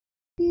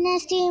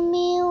Nice to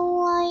meet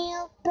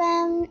you,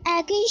 Pam.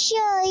 I can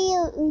show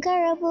you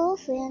incredible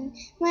film.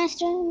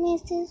 Master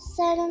Mrs.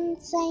 Sudden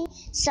Sign.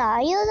 Saw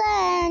you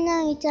there,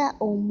 Anita.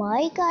 Oh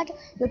my god,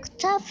 look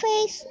at her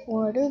face.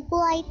 What a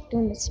blight.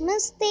 Don't miss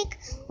mistake.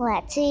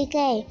 Let's take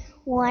a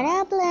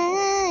wanna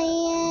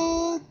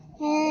play.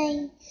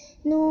 Hey.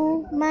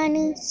 No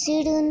money,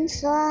 student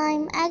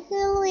slime. I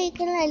can week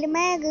like a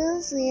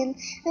magazine.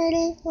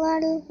 A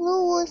lot of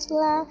blues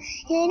love.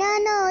 And I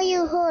know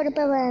you heard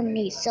about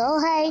me, so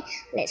hey,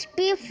 let's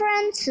be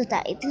friends so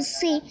that to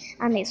see.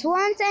 And this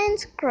one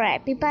and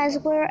crappy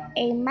password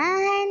in my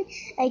hand.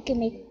 I can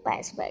make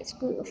passwords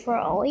good for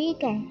all you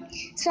can.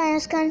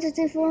 Science can't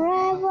stay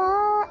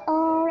forever,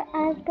 or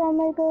I've come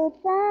a good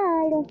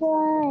side of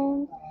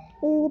life.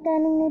 You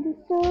telling me to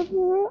serve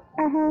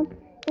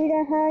with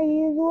a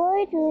highest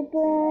way to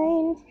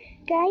brains.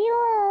 Can you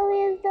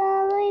always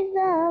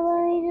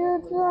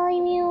try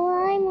me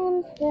I'm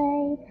on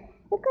stage?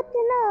 You got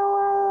to know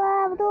I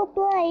love the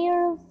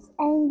players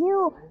and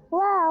you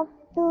love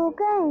the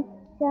game.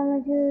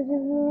 Some choose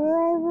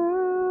forever.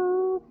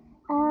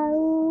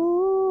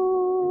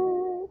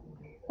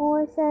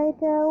 Or say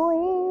the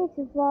way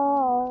too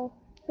far.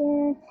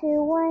 Since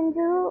you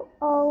wonder,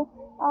 oh,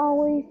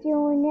 always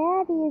doing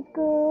that is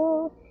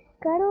good.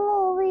 Gotta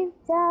always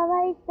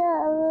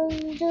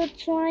to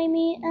try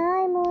me,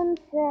 I'm on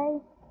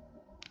say.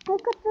 I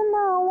got to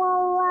know I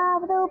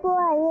love the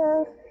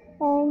players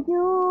and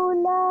you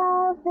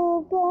love the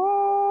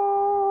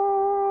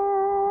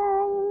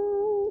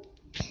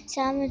game.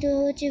 Some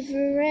do it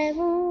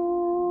forever.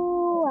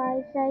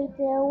 I say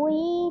the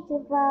way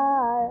too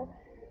far.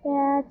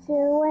 That's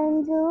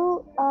when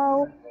do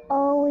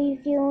always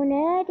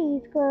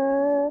unity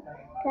girl.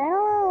 Can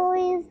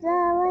always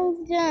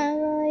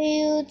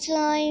you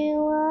tell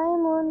you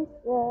I'm on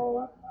say.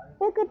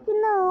 You got to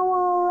know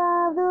I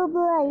love the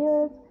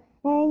players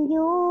and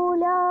you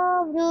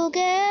love the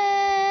game.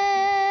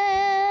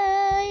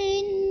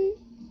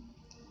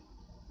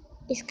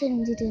 It's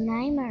going to the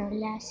nightmare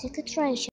last secretary.